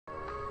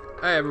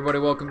Hi everybody,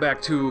 welcome back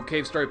to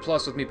Cave Story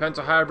Plus with me,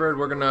 Penta Hybrid.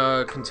 We're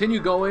gonna continue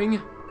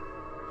going.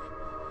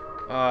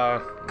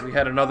 We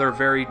had another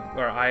very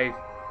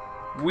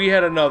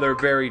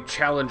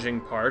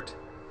challenging part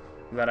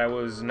that I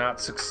was not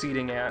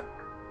succeeding at.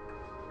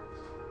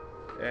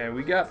 And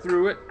we got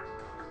through it.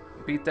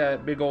 Beat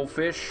that big old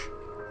fish.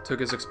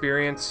 Took his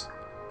experience.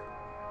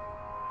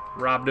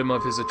 Robbed him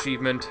of his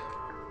achievement.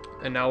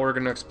 And now we're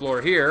gonna explore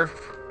here.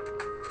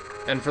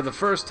 And for the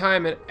first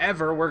time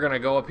ever, we're gonna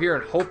go up here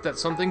and hope that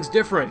something's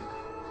different.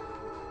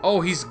 Oh,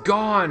 he's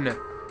gone!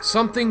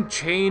 Something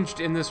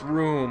changed in this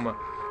room.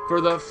 For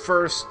the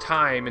first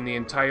time in the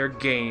entire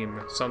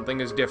game,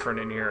 something is different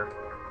in here.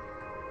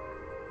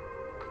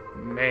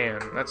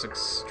 Man, that's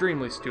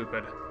extremely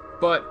stupid.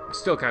 But,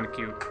 still kind of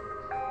cute.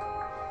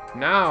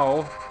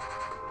 Now,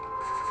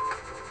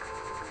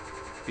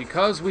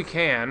 because we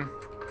can,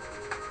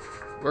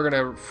 we're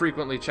gonna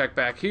frequently check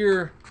back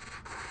here.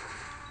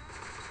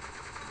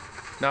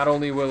 Not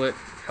only will it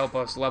help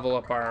us level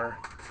up our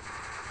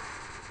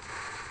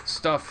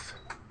stuff,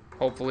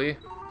 hopefully.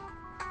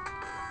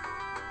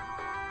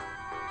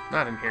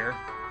 Not in here.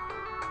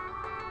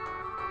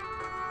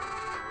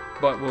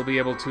 But we'll be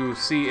able to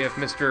see if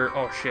Mr.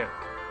 Oh shit.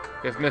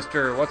 If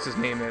Mr. What's his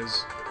name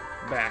is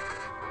back.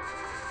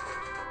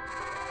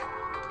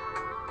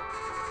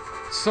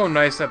 It's so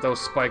nice that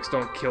those spikes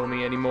don't kill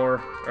me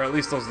anymore. Or at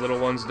least those little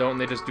ones don't, and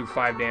they just do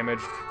 5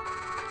 damage.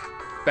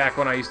 Back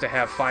when I used to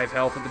have 5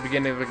 health at the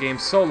beginning of the game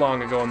so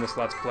long ago in this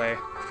Let's Play.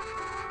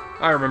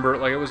 I remember it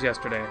like it was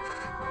yesterday.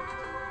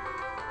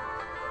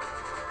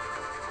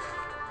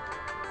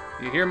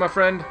 You here, my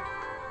friend?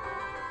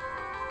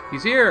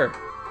 He's here!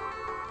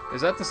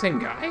 Is that the same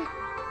guy?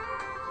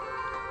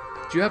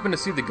 Did you happen to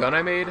see the gun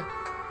I made?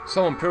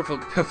 Someone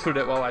pilfered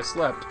it while I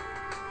slept.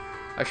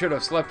 I should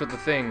have slept with the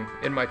thing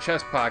in my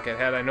chest pocket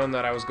had I known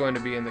that I was going to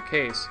be in the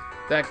case.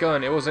 That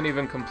gun, it wasn't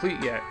even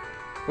complete yet.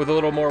 With a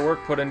little more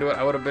work put into it,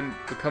 I would have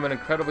become an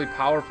incredibly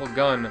powerful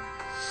gun.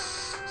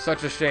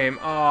 Such a shame.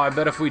 Oh, I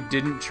bet if we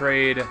didn't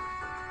trade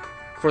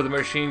for the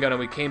machine gun and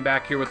we came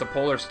back here with the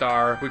Polar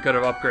Star, we could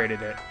have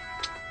upgraded it.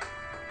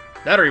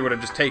 That or he would have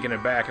just taken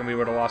it back and we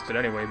would have lost it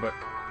anyway, but...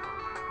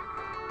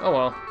 oh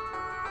well.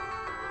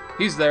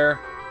 He's there.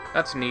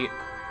 That's neat.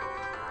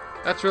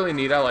 That's really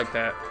neat. I like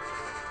that.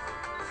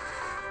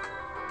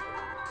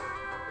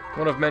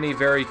 One of many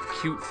very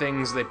cute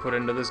things they put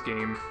into this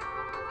game.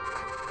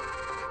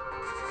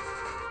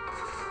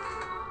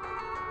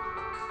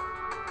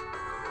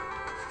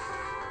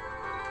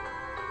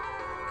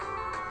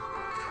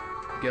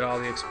 Get all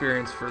the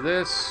experience for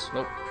this.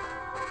 Nope.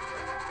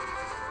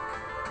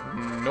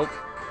 Nope.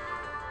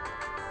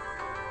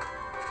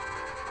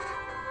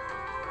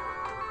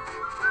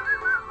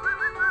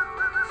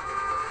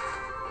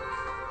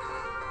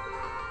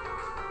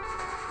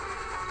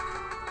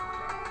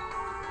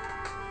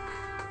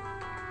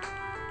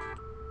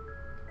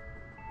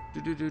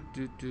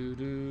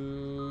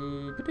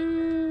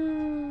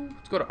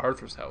 Let's go to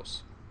Arthur's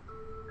house.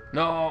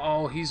 No,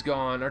 oh, he's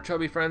gone. Our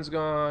chubby friend's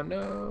gone.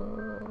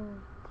 No.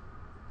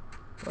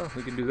 Oh,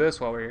 we can do this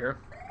while we're here.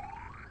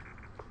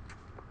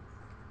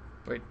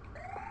 Wait.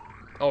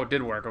 Oh, it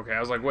did work. Okay, I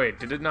was like, wait,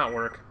 did it not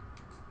work?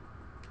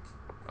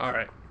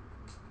 Alright.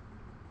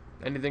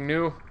 Anything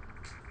new?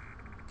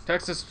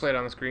 Text is displayed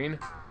on the screen.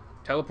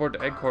 Teleport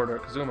to Egg Corridor,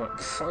 Kazuma.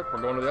 Fuck,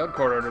 we're going to the Egg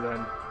Corridor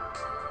then.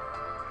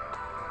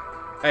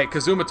 Hey,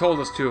 Kazuma told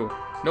us to.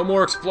 No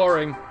more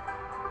exploring.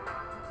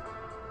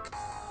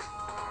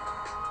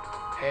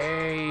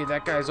 Hey,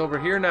 that guy's over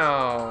here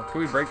now. Can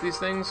we break these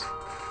things?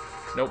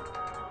 Nope.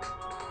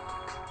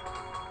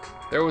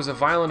 There was a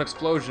violent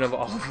explosion of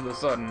all of a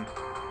sudden.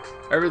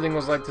 Everything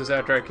was like this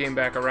after I came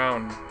back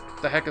around.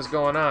 What the heck is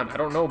going on? I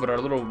don't know, but our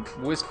little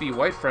wispy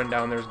white friend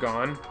down there's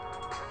gone.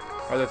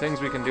 Are there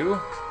things we can do?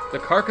 The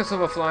carcass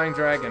of a flying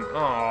dragon.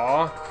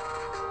 Aww.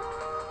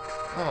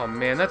 Oh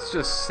man, that's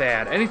just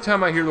sad.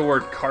 Anytime I hear the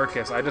word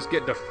carcass, I just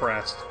get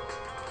depressed.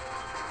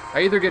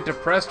 I either get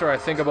depressed or I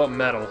think about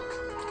metal.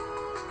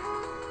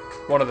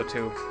 One of the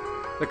two.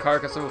 The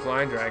carcass of a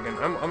flying dragon.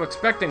 I'm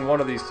expecting one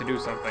of these to do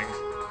something.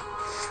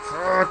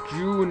 Fuck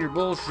you and your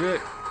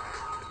bullshit.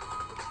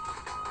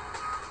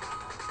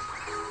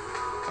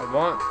 I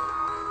want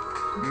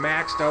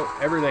maxed out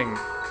everything.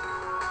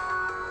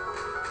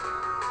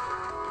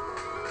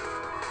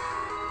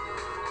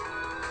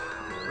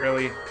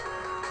 Really?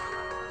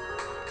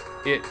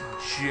 It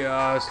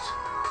just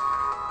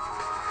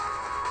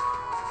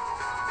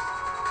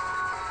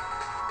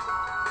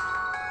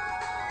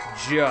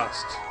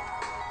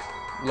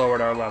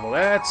lowered our level.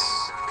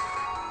 That's...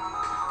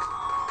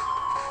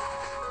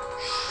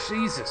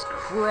 Jesus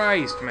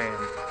Christ, man.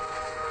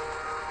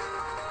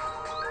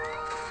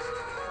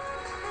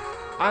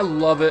 I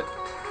love it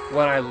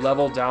when I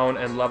level down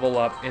and level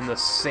up in the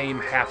same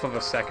half of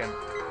a second.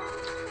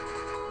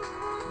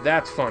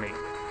 That's funny.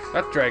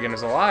 That dragon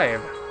is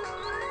alive.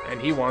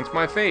 And he wants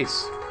my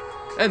face.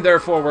 And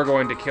therefore we're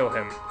going to kill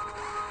him.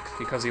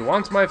 Because he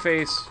wants my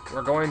face,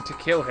 we're going to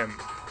kill him.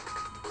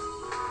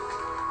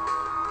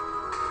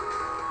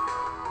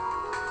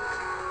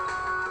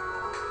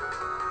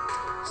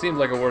 Seemed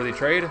like a worthy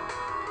trade.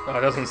 Oh,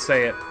 it doesn't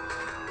say it.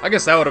 I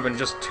guess that would have been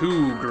just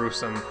too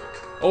gruesome.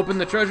 Open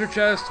the treasure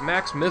chest.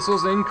 Max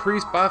missiles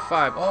increased by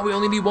 5. Oh, we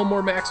only need one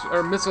more max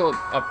or missile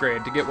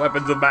upgrade to get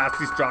weapons of mass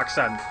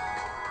destruction.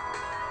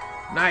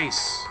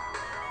 Nice.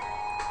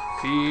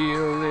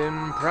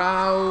 Feeling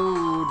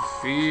proud,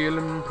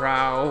 feeling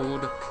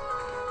proud.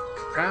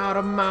 Proud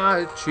of my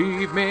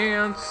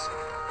achievements.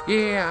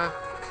 Yeah.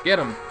 Get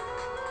him.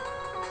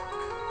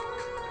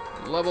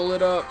 Level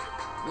it up.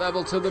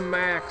 Level to the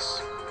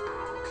max.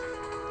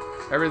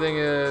 Everything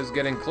is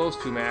getting close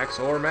to max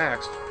or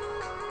maxed.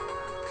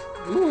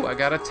 Ooh, I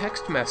got a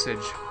text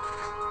message.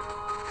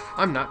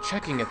 I'm not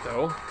checking it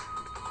though.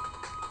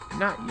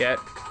 Not yet.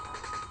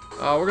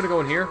 We're gonna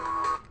go in here.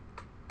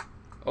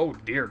 Oh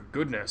dear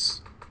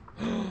goodness.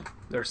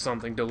 There's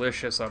something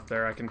delicious up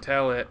there. I can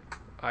tell it.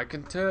 I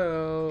can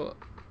tell.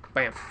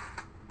 Bam.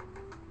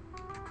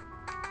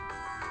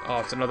 Oh,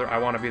 it's another I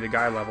want to be the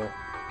guy level.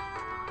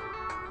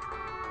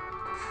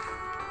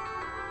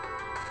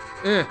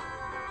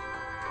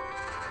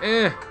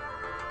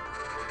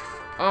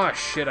 Oh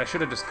shit, I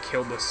should have just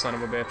killed this son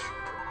of a bitch.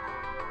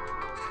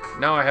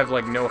 Now I have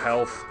like no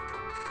health.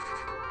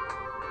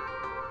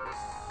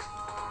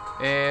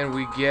 And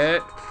we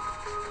get...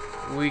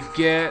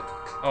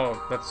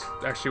 Oh, that's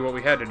actually what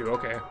we had to do,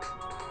 okay.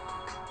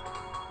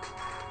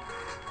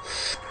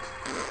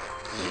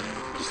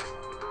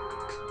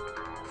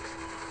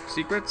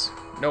 Secrets?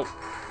 Nope.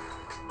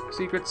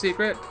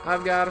 Secret.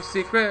 I've got a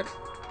secret.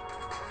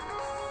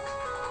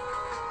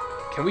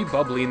 Can we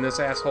bubbly-in this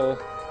asshole?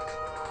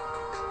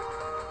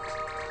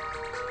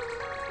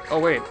 Oh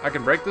wait, I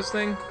can break this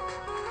thing?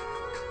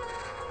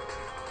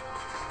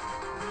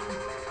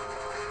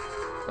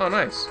 Oh,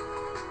 nice.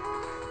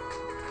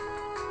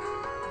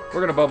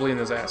 We're gonna bubbly in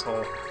this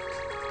asshole.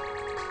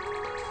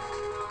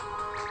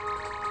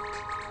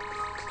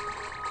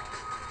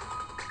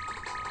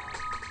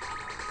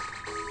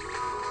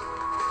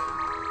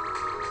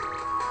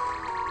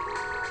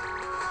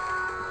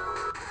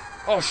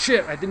 Oh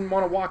shit, I didn't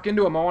want to walk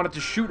into him. I wanted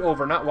to shoot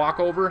over, not walk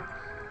over.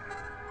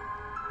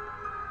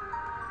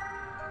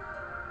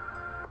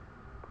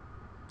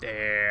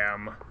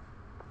 Damn.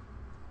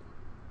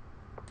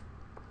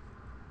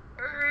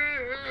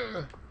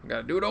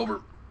 Gotta do it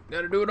over.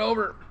 Gotta do it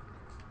over.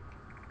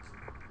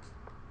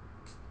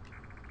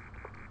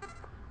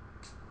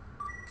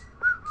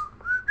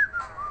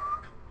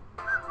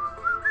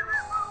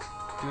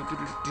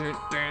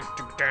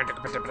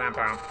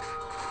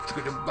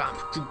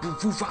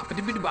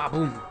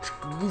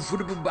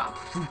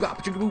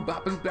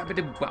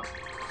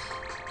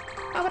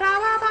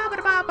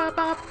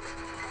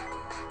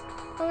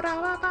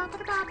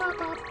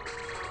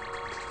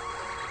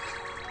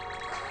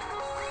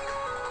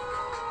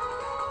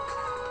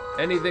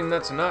 Anything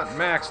that's not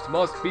maxed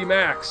must be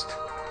maxed.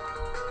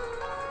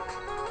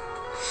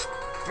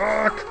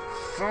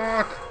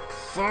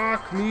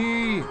 Fuck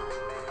me.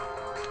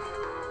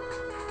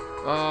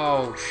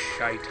 Oh,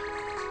 shite.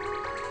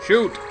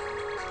 Shoot.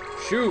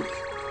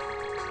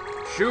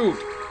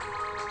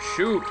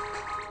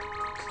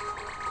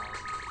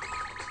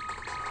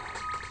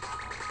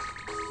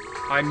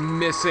 I'm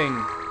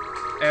missing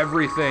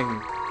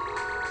everything.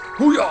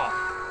 Hoo-yah!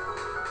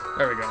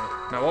 There we go.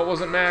 Now, what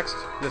wasn't maxed?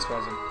 This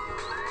wasn't.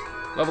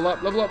 Level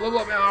up.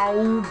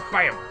 Ow,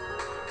 bam.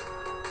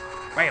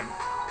 Bam.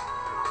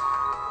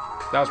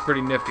 That was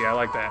pretty nifty. I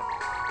like that.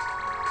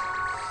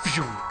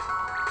 Phew.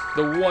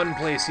 The one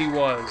place he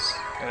was,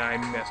 and I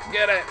missed.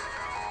 Get it!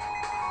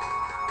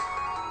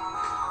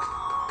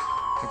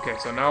 Okay,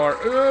 so now our...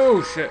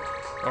 Oh, shit.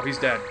 Oh, he's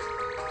dead.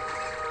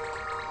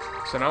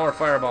 So now our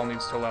fireball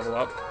needs to level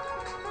up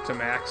to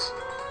max.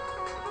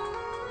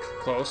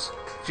 Close.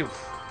 Phew.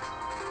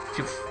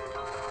 Phew.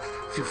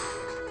 Phew.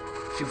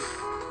 Phew.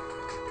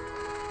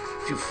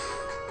 Phew.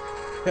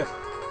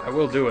 I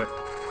will do it.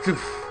 Phew.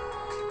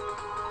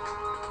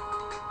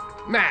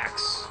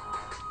 Max!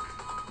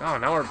 Oh,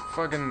 now we're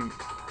fucking...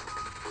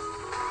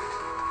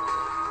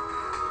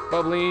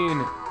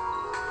 Bubbling.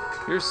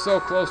 You're so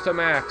close to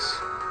max.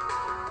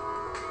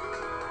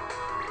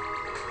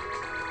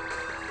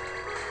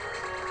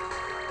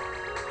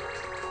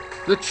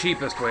 The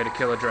cheapest way to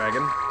kill a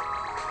dragon.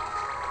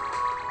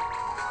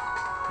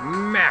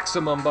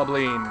 Maximum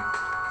bubbling.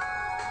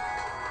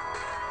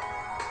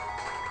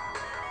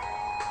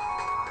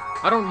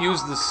 I don't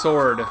use the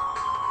sword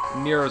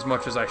near as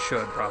much as I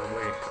should,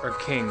 probably. Or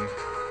king.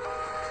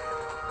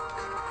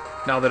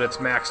 Now that it's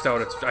maxed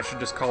out, I should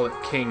just call it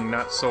king,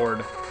 not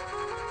sword.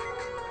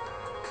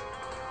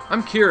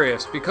 I'm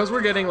curious, because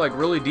we're getting like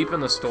really deep in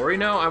the story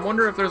now, I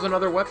wonder if there's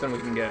another weapon we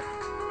can get.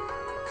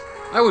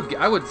 I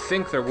would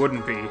think there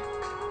wouldn't be.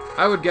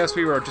 I would guess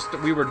we were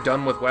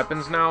done with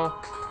weapons now,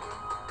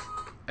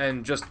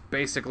 and just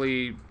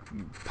basically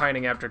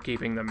pining after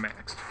keeping them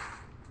maxed.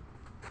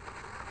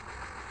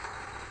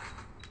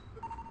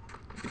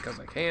 Because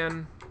I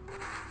can.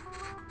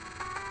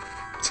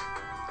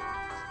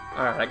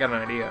 Alright, I got an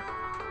idea.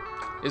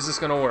 Is this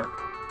gonna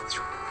work?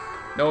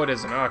 No, it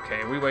isn't.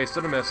 Okay, we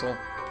wasted a missile.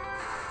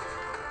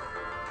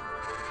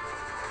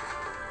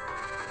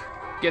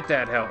 Get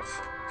that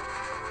health.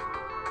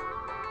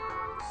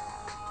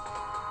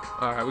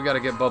 Alright, we gotta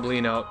get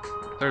Bubbleen out.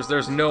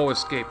 There's no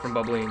escape from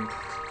Bubbleen.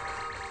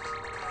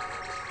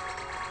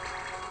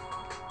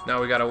 Now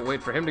we gotta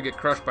wait for him to get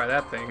crushed by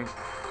that thing,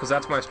 because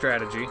that's my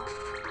strategy.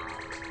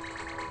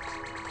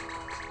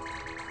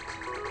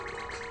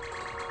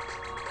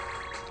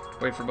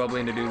 Wait for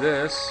Bubbleen to do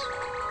this.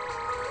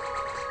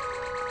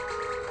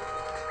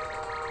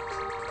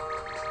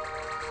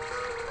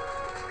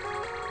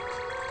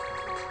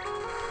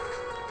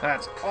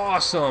 That's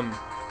awesome!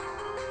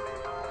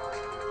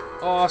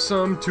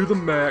 Awesome to the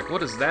max.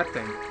 What is that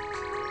thing?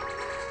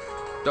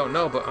 Don't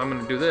know, but I'm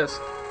gonna do this.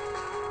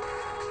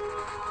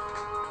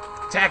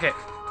 Attack it!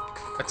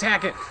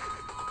 Attack it!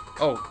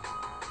 Oh.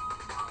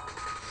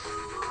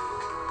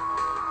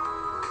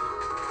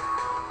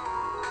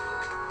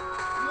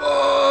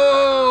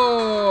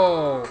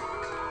 Whoa!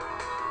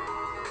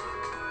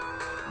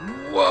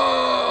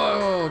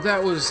 Whoa!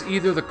 That was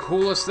either the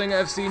coolest thing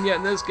I've seen yet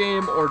in this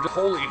game, or just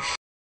holy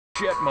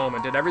shit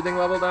moment. Did everything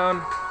level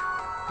down?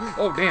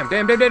 Oh, damn,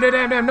 damn, damn, damn,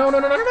 damn, damn, no, no,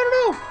 no, no, no,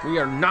 no, no! We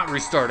are not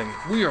restarting.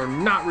 We are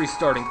not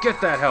restarting.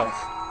 Get that health.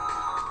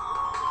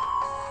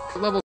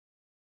 Level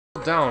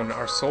down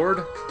our sword.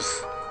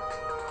 Pfft.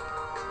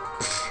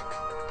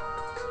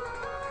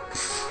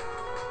 Pfft.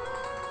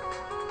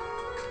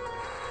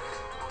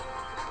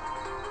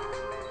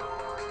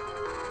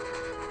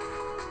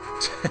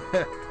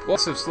 We'll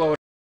also slow it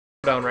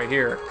down right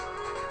here.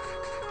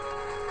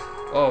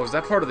 Oh, is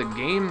that part of the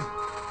game?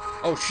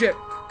 Oh, shit.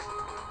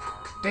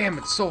 Damn,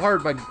 it's so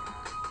hard.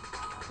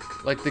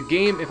 Like the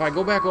game, if I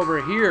go back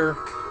over here...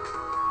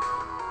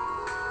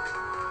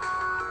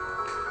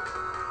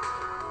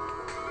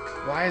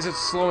 Why is it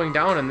slowing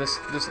down in this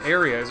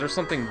area? Is there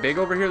something big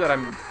over here that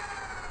I'm...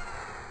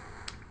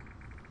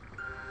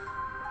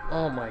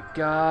 Oh my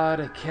god,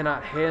 I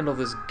cannot handle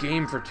this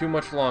game for too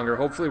much longer.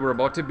 Hopefully we're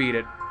about to beat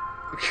it.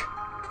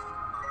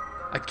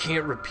 I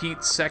can't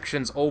repeat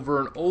sections over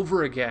and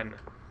over again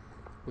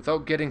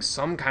without getting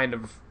some kind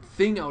of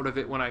thing out of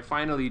it when I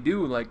finally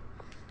do. Like,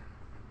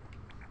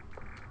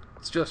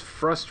 it's just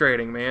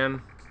frustrating,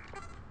 man.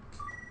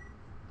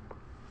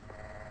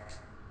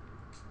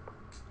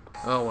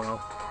 Oh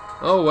well.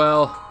 Oh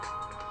well.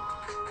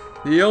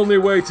 The only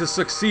way to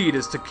succeed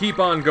is to keep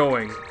on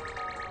going.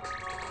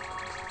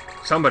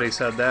 Somebody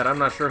said that. I'm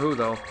not sure who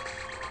though.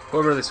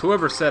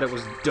 Whoever said it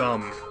was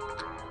dumb.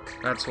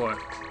 That's what.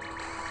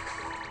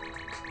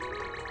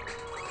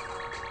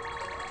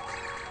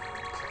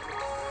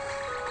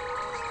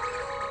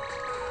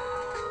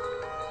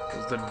 It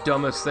was the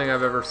dumbest thing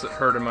I've ever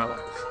heard in my life.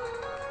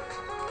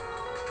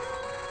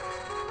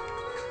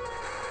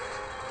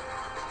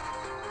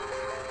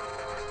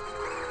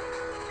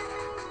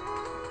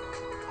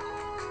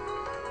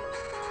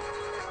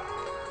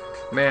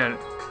 Man,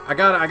 I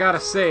gotta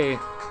say...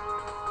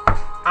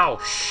 Ow,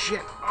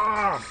 shit!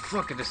 Oh,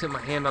 fuck, I just hit my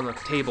hand on the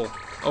table.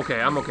 Okay,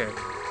 I'm okay.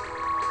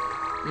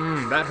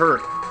 That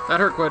hurt.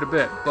 That hurt quite a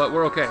bit, but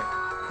we're okay.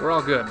 We're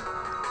all good.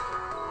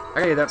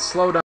 Okay, that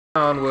slowdown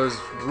was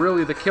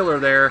really the killer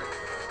there.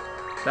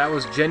 That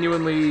was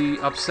genuinely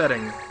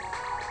upsetting.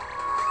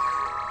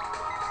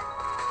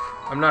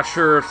 I'm not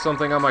sure if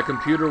something on my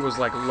computer was,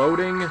 like,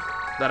 loading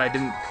that I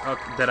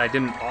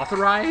didn't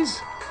authorize.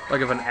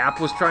 Like if an app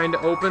was trying to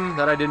open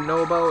that I didn't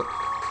know about.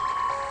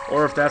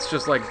 Or if that's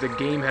just like the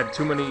game had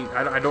too many...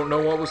 I don't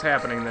know what was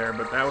happening there,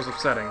 but that was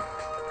upsetting.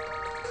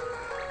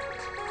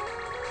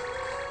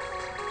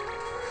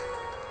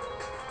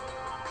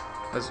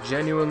 That's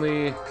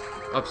genuinely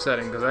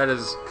upsetting, because that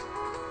is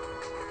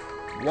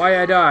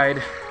why I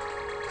died,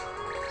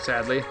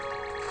 sadly.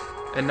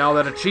 And now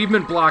that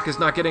achievement block is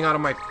not getting out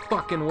of my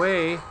fucking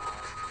way.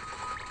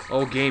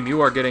 Oh, game, you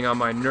are getting on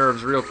my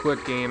nerves real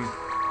quick, game.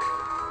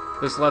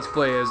 This Let's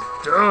Play is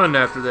done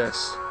after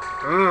this.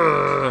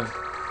 Ugh.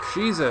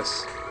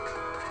 Jesus.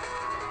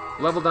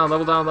 Level down,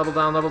 level down, level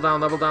down, level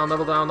down, level down,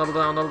 level down, level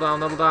down, level down,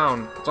 level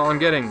down. That's all I'm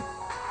getting.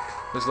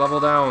 Just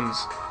level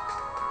downs.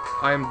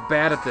 I am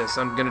bad at this.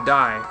 I'm gonna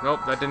die.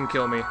 Nope, that didn't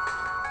kill me.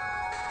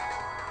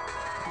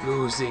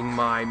 Losing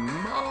my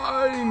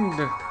mind.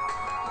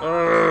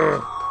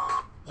 Ugh.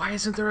 Why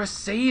isn't there a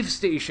save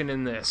station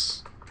in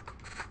this?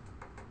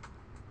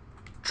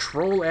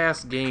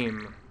 Troll-ass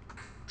game.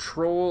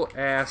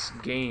 Troll-ass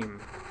game.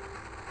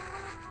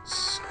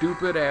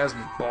 Stupid-ass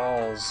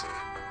balls.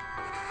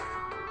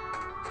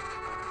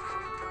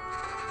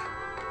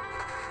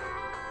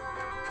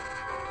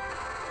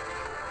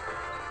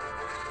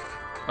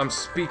 I'm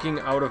speaking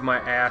out of my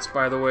ass,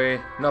 by the way.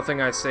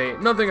 Nothing I'm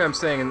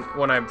saying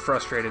when I'm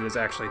frustrated is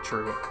actually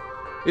true.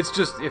 It's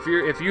just, if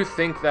you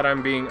think that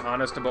I'm being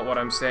honest about what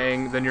I'm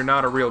saying, then you're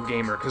not a real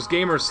gamer, because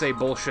gamers say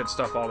bullshit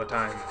stuff all the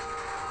time.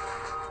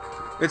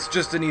 It's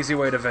just an easy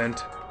way to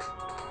vent.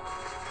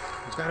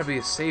 There's gotta be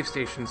a save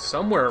station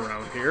somewhere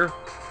around here.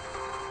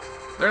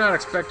 They're not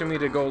expecting me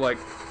to go, like,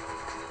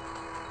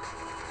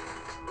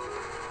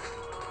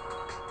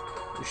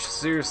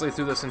 seriously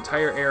through this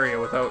entire area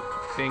without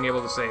being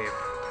able to save.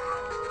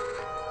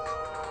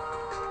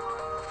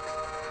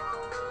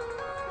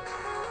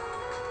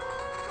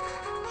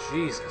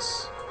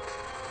 Jesus.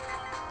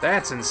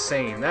 That's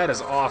insane. That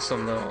is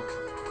awesome, though.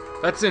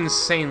 That's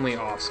insanely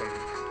awesome.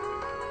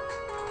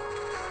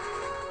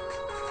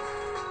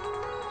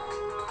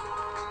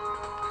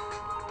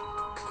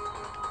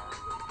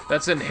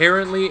 That's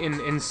inherently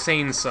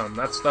insane-some.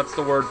 That's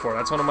the word for it.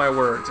 That's one of my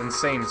words.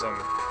 Insane-some.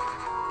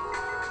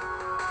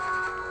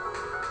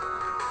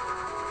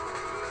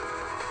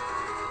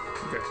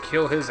 I'm gonna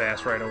kill his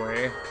ass right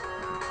away.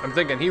 I'm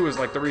thinking he was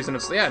like the reason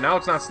it's... Yeah, now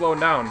it's not slowing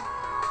down.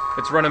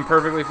 It's running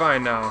perfectly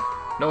fine now.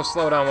 No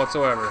slowdown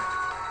whatsoever.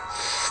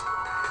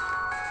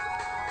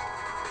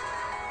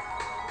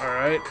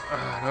 Alright.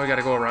 Now we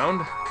gotta go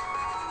around.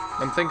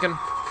 I'm thinking.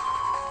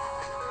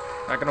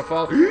 Not gonna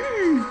fall.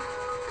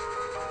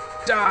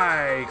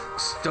 Die,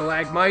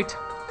 stalagmite.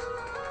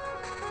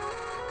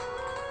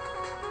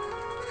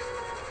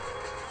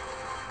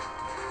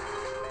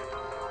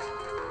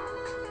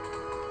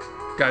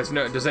 Guys,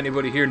 does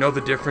anybody here know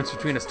the difference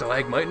between a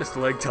stalagmite and a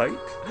stalactite?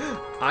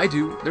 I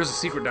do. There's a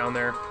secret down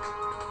there.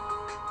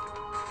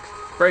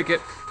 Break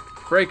it.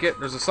 Break it.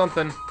 There's a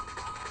something.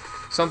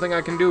 Something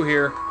I can do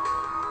here.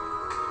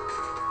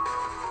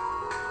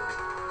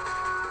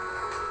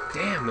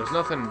 Damn, there's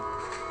nothing.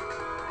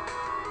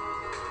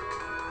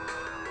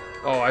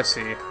 Oh, I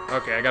see.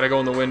 Okay, I gotta go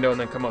in the window and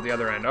then come out the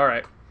other end.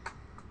 Alright.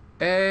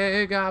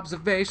 Egg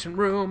observation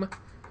room.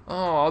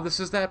 Oh, this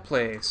is that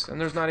place.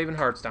 And there's not even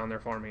hearts down there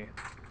for me.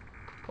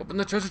 Open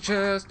the treasure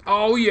chest.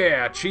 Oh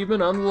yeah,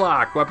 achievement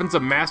unlocked. Weapons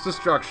of mass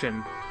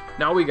destruction.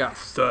 Now we got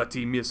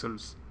 30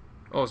 missiles.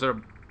 Oh, is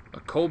there a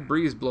cold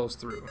breeze blows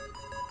through?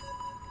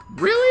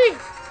 Really?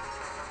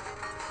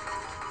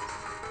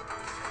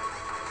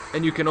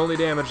 And you can only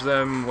damage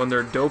them when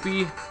they're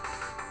dopey?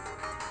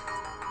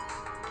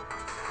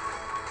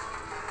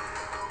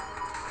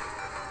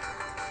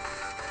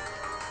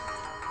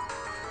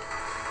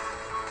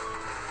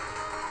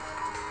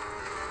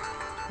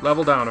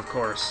 Level down, of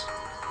course.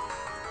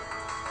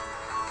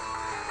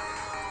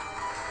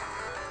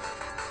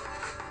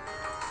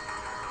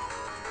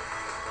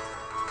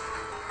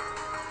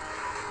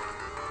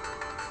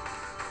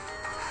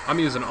 I'm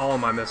using all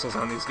of my missiles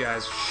on these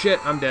guys. Shit,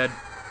 I'm dead.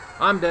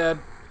 I'm dead.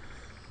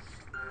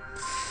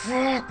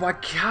 Fuck, my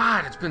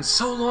god, it's been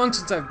so long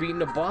since I've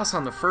beaten a boss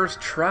on the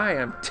first try.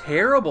 I'm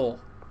terrible.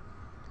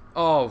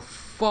 Oh,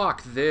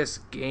 fuck this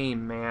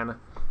game, man.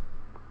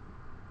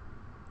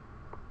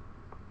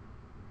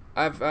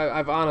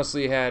 I've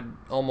honestly had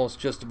almost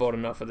just about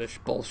enough of this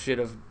bullshit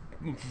of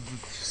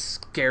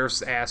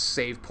scarce-ass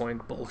save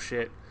point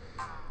bullshit.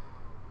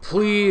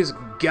 Please,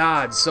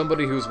 God,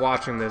 somebody who's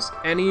watching this,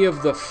 any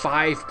of the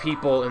 5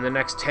 people in the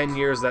next 10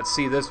 years that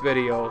see this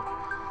video,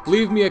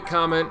 leave me a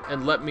comment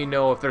and let me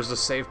know if there's a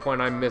save point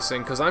I'm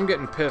missing, because I'm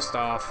getting pissed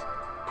off.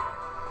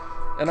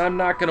 And I'm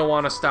not going to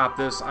want to stop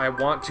this. I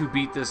want to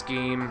beat this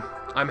game.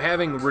 I'm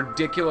having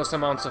ridiculous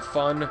amounts of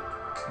fun,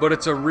 but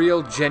it's a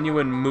real,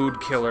 genuine mood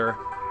killer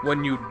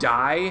when you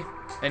die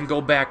and go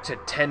back to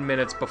 10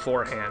 minutes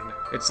beforehand.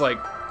 It's like,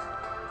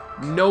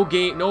 no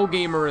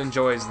gamer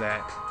enjoys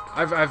that.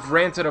 I've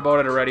ranted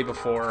about it already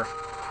before.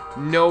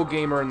 No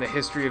gamer in the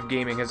history of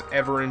gaming has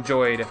ever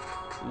enjoyed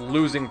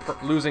losing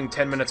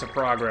 10 minutes of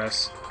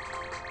progress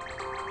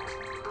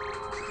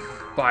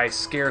by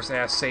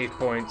scarce-ass save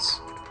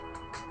points.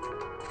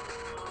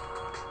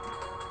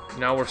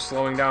 Now we're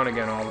slowing down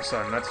again all of a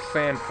sudden. That's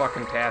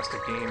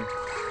fan-fucking-tastic, game.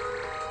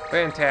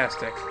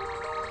 Fantastic.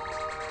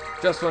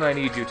 Just when I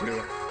need you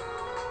to.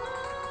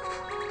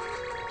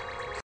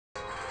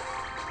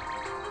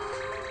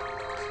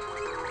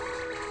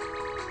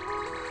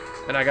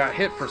 And I got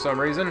hit for some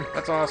reason.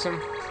 That's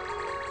awesome.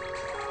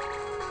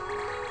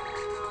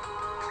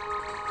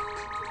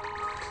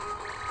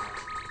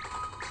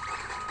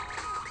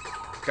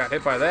 Got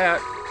hit by that.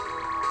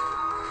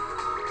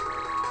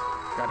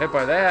 Got hit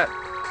by that.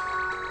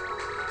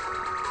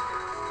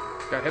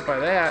 Got hit by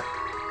that.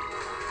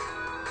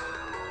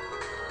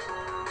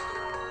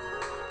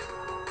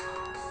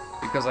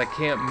 Because I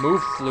can't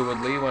move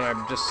fluidly when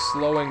I'm just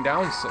slowing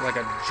down like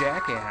a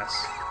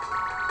jackass.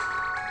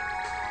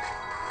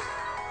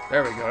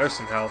 There we go, there's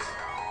some health.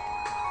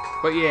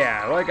 But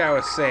yeah, like I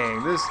was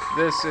saying,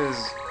 this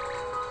is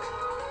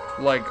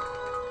like,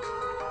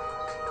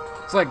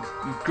 it's like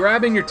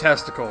grabbing your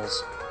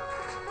testicles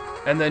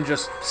and then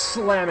just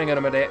slamming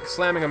them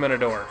in a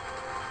door.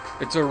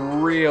 It's a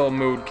real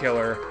mood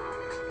killer.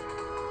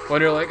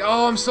 When you're like,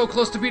 oh, I'm so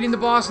close to beating the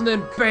boss, and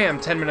then bam,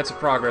 10 minutes of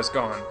progress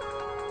gone.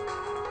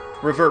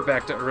 Revert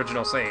back to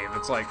original save.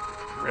 It's like,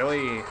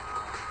 really?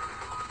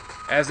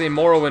 As a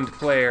Morrowind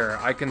player,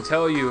 I can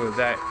tell you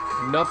that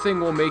nothing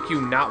will make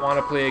you not want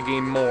to play a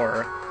game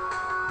more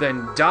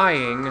than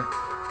dying,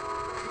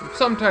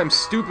 sometimes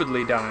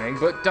stupidly dying,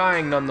 but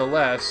dying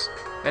nonetheless,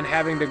 and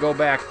having to go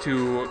back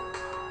to...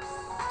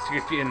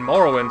 In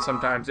Morrowind,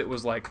 sometimes it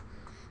was like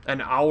an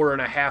hour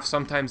and a half,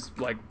 sometimes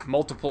like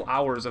multiple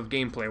hours of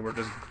gameplay were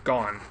just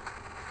gone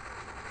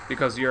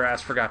because your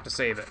ass forgot to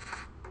save it.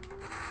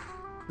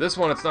 This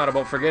one, it's not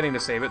about forgetting to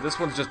save it. This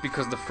one's just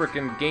because the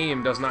frickin'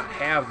 game does not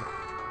have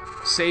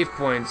save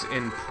points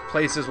in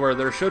places where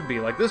there should be.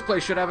 Like, this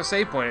place should have a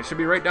save point. It should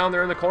be right down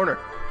there in the corner.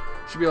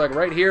 It should be like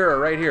right here or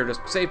right here,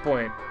 just save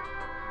point.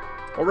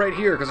 Or right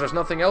here, because there's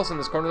nothing else in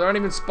this corner. There aren't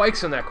even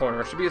spikes in that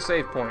corner. It should be a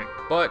save point.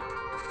 But,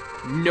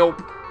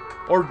 nope.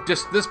 Or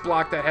just this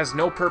block that has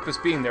no purpose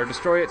being there.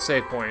 Destroy it,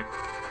 save point.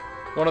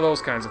 One of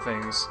those kinds of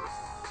things.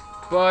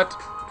 But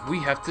we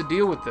have to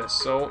deal with this,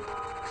 so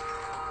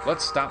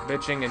let's stop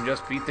bitching and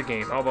just beat the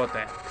game. How about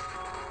that?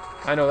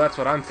 I know that's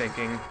what I'm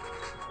thinking.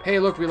 Hey,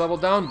 look, we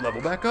leveled down.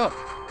 Level back up.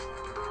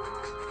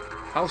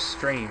 How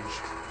strange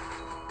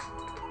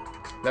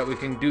that we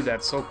can do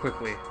that so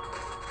quickly.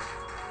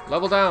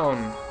 Level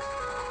down.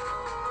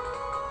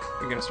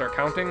 You're gonna start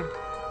counting?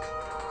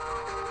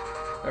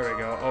 There we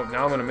go. Oh,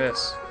 now I'm gonna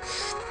miss.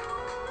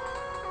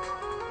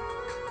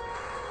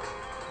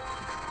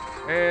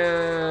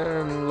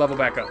 And level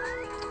back up.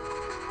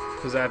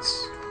 Because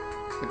that's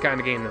the kind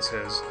of game this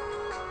is.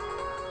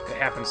 It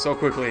happens so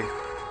quickly.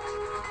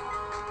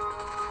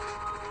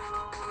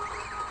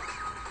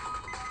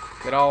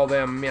 Get all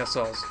them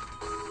missiles.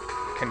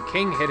 Can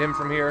King hit him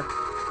from here?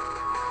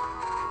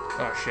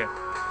 Oh, shit.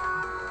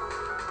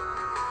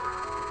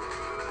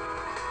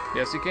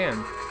 Yes, he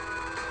can.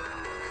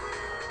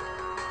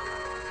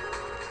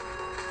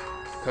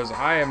 Because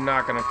I am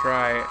not going to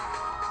try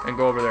and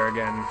go over there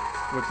again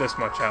with this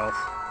much health.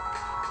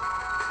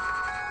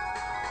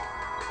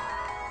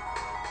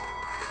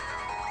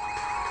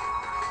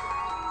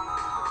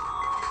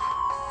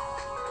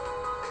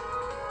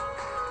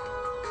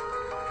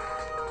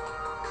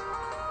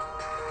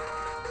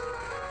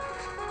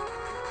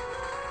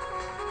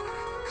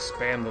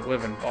 Spam the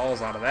living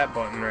balls out of that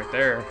button right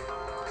there.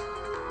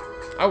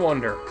 I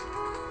wonder.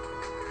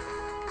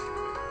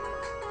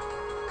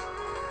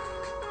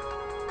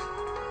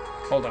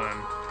 Hold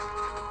on.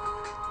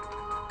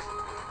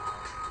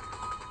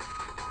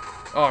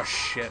 Oh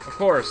shit, of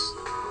course.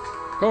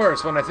 Of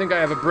course, when I think I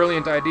have a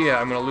brilliant idea,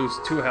 I'm gonna lose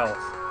 2 health.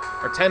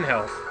 Or 10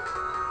 health.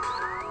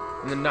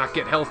 And then not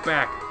get health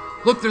back.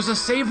 Look, there's a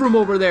save room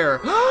over there!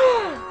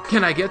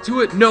 Can I get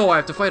to it? No, I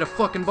have to fight a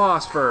fucking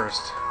boss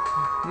first.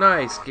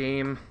 Nice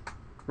game.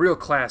 Real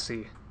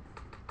classy.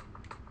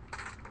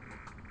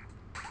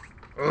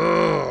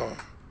 Ugh.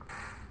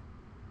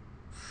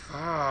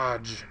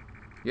 Fudge.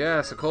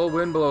 Yes, a cold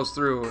wind blows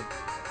through.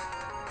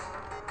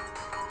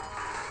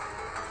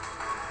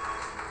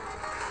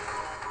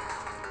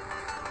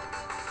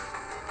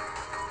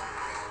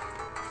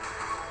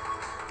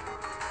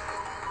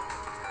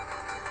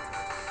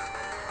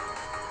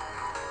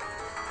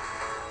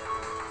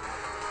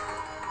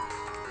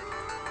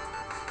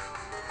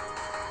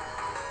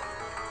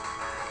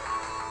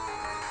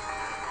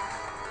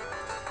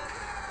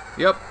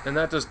 Yep, and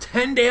that does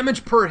 10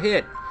 damage per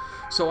hit.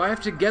 So I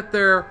have to get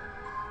there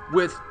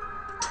with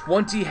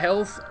 20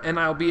 health, and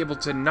I'll be able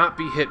to not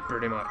be hit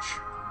pretty much.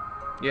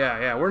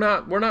 Yeah, we're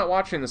not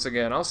watching this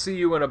again. I'll see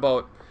you in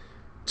about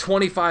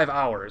 25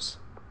 hours.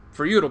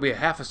 For you, it'll be a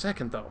half a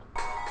second, though.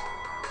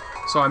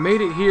 So I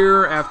made it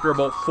here after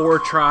about 4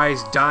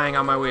 tries, dying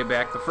on my way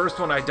back. The first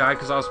one I died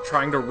because I was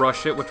trying to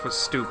rush it, which was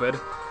stupid.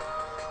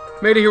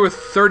 Made it here with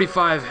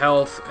 35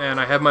 health, and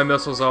I have my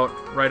missiles out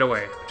right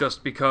away.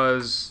 Just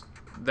because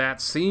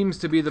that seems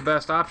to be the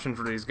best option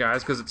for these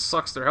guys, because it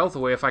sucks their health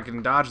away if I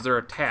can dodge their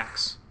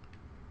attacks.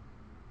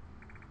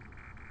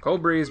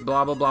 Cold breeze,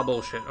 blah blah blah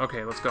bullshit.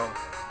 Okay, let's go.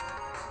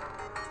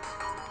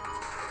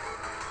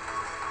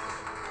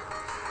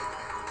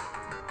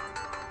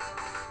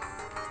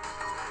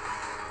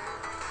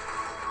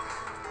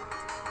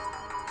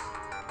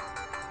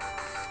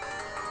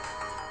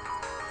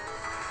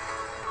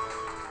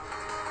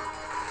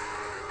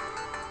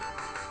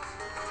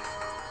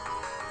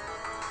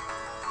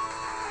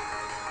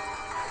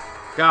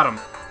 Got him.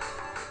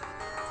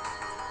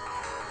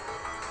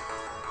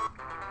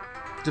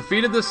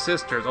 Defeated the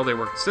sisters. Oh, they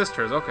were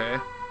sisters. Okay.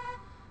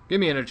 Give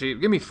me an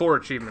achievement. Give me 4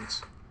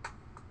 achievements.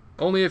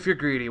 Only if you're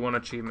greedy, 1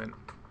 achievement.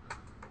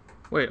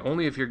 Wait,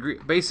 only if you're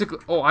greedy. Basically,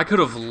 oh, I could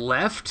have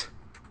left?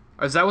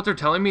 Is that what they're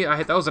telling me?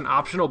 That was an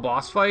optional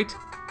boss fight?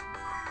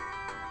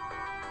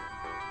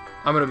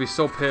 I'm gonna be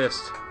so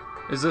pissed.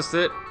 Is this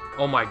it?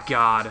 Oh my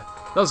god.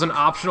 That was an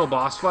optional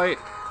boss fight?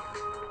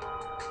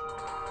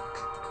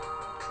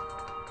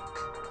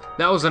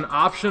 That was an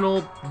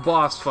optional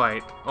boss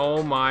fight.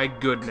 Oh my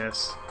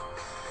goodness.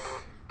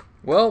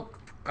 Well,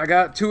 I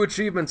got 2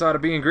 achievements out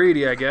of being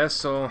greedy, I guess,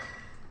 so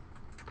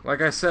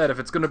like I said, if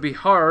it's gonna be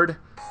hard,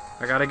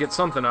 I gotta get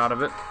something out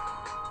of it.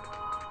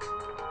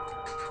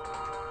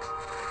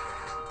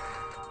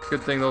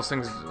 Good thing those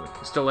things,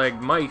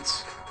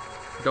 stalagmites,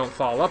 don't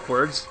fall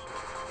upwards.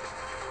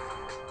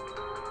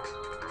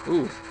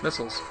 Ooh,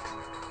 missiles.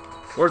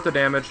 Worth the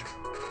damage.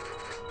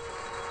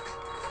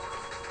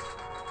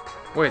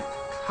 Wait.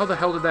 How the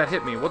hell did that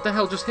hit me? What the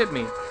hell just hit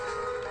me?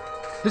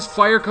 His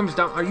fire comes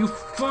down. Are you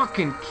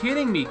fucking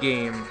kidding me,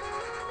 game?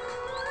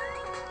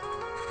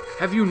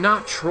 Have you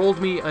not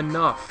trolled me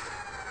enough?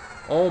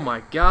 Oh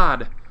my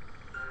god.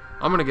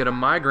 I'm gonna get a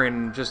migraine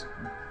and just...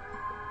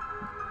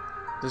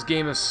 This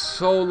game is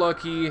so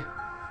lucky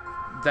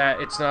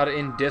that it's not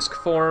in disc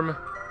form.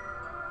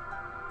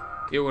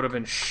 it would have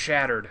been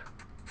shattered.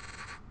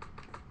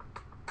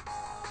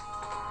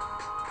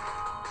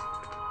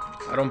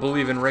 I don't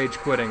believe in rage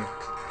quitting.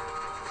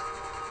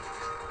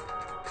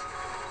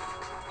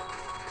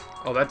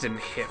 Oh, that didn't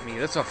hit me.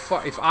 That's a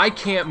if I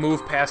can't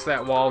move past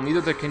that wall,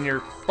 neither can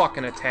your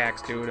fucking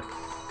attacks, dude.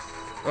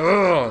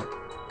 Ugh.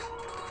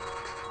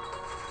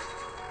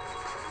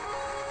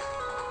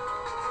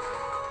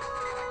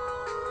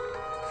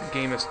 The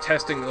game is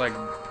testing, like,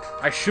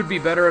 I should be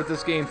better at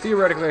this game.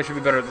 Theoretically, I should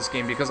be better at this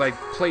game because I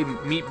played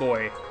Meat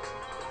Boy.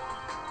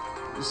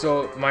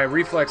 So my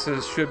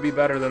reflexes should be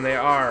better than they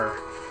are.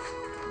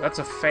 That's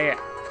a fan.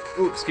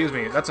 Ooh, excuse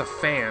me. That's a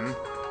fan.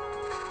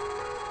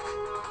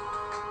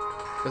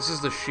 This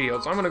is the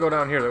shields. I'm gonna go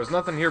down here. There was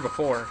nothing here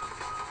before.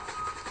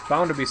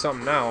 Bound to be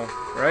something now,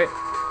 right?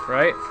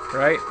 Right?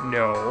 Right?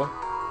 No.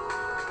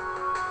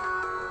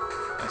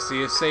 I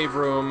see a save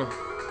room.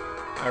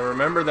 I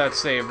remember that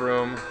save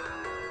room.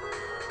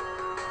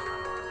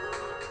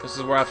 This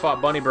is where I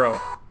fought Bunny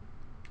Bro.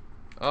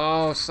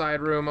 Oh,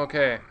 side room.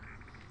 Okay.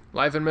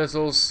 Life and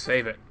missiles.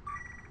 Save it.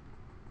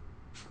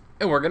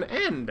 And we're gonna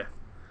end.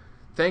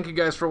 Thank you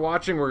guys for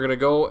watching. We're gonna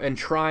go and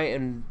try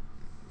and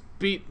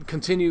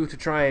continue to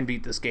try and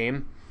beat this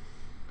game.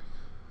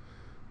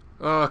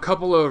 A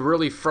couple of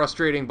really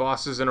frustrating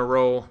bosses in a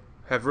row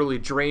have really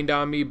drained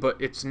on me, but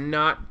it's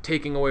not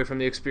taking away from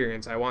the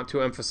experience. I want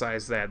to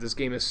emphasize that. This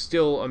game is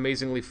still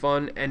amazingly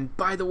fun, and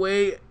by the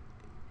way,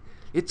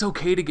 it's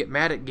okay to get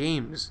mad at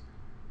games.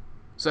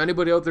 So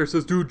anybody out there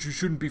says, dude, you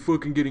shouldn't be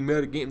fucking getting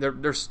mad at games,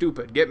 they're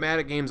stupid. Get mad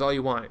at games all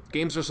you want.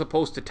 Games are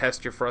supposed to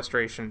test your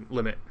frustration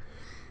limit.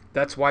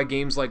 That's why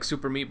games like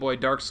Super Meat Boy,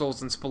 Dark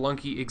Souls, and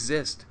Spelunky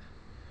exist.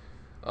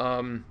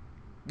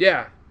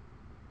 Yeah.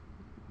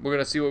 We're going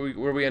to see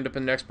where we end up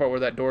in the next part, where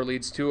that door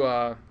leads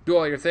to. Do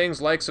all your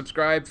things. Like,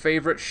 subscribe,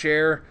 favorite,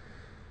 share.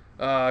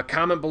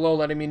 Comment below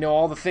letting me know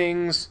all the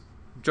things.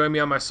 Join me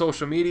on my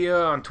social media,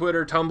 on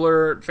Twitter,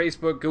 Tumblr,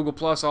 Facebook, Google+,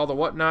 all the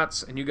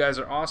whatnots. And you guys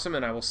are awesome,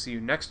 and I will see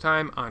you next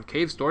time on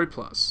Cave Story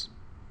Plus.